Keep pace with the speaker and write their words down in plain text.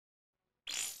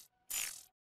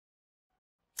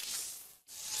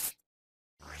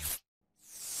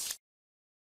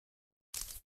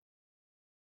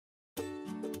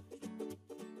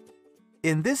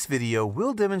In this video,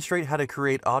 we'll demonstrate how to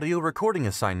create audio recording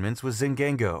assignments with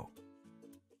ZenGengo.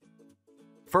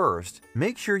 First,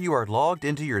 make sure you are logged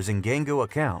into your ZenGengo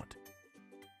account.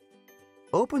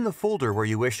 Open the folder where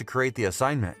you wish to create the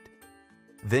assignment.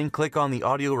 Then click on the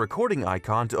audio recording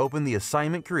icon to open the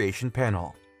assignment creation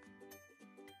panel.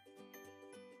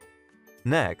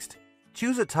 Next,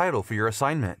 choose a title for your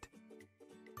assignment.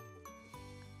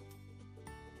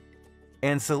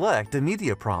 And select a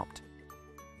media prompt.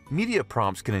 Media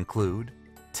prompts can include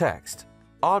text,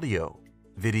 audio,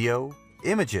 video,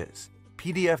 images,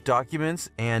 PDF documents,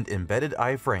 and embedded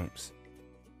iframes.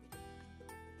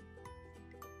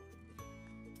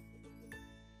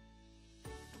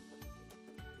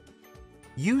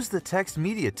 Use the text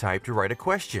media type to write a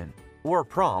question or a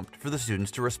prompt for the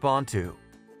students to respond to.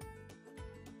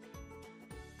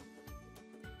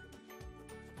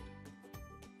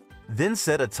 Then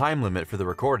set a time limit for the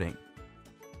recording.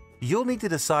 You'll need to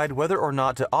decide whether or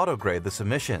not to auto-grade the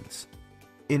submissions.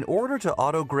 In order to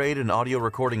auto-grade an audio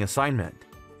recording assignment,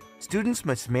 students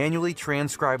must manually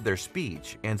transcribe their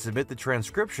speech and submit the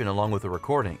transcription along with the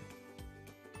recording.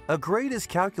 A grade is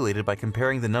calculated by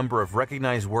comparing the number of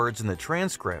recognized words in the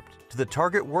transcript to the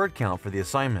target word count for the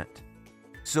assignment.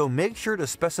 So make sure to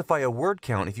specify a word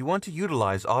count if you want to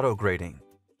utilize auto-grading.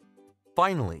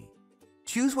 Finally,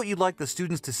 choose what you'd like the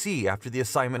students to see after the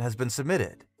assignment has been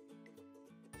submitted.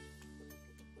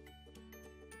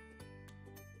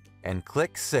 And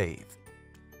click Save.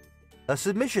 A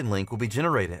submission link will be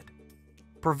generated.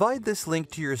 Provide this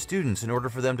link to your students in order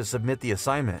for them to submit the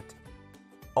assignment.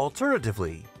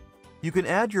 Alternatively, you can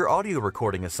add your audio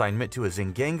recording assignment to a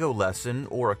ZenGengo lesson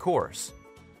or a course,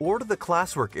 or to the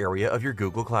classwork area of your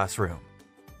Google Classroom.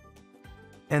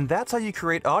 And that's how you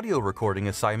create audio recording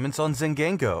assignments on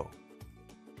ZenGengo.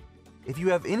 If you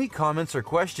have any comments or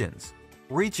questions,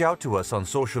 reach out to us on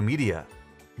social media.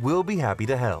 We'll be happy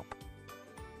to help.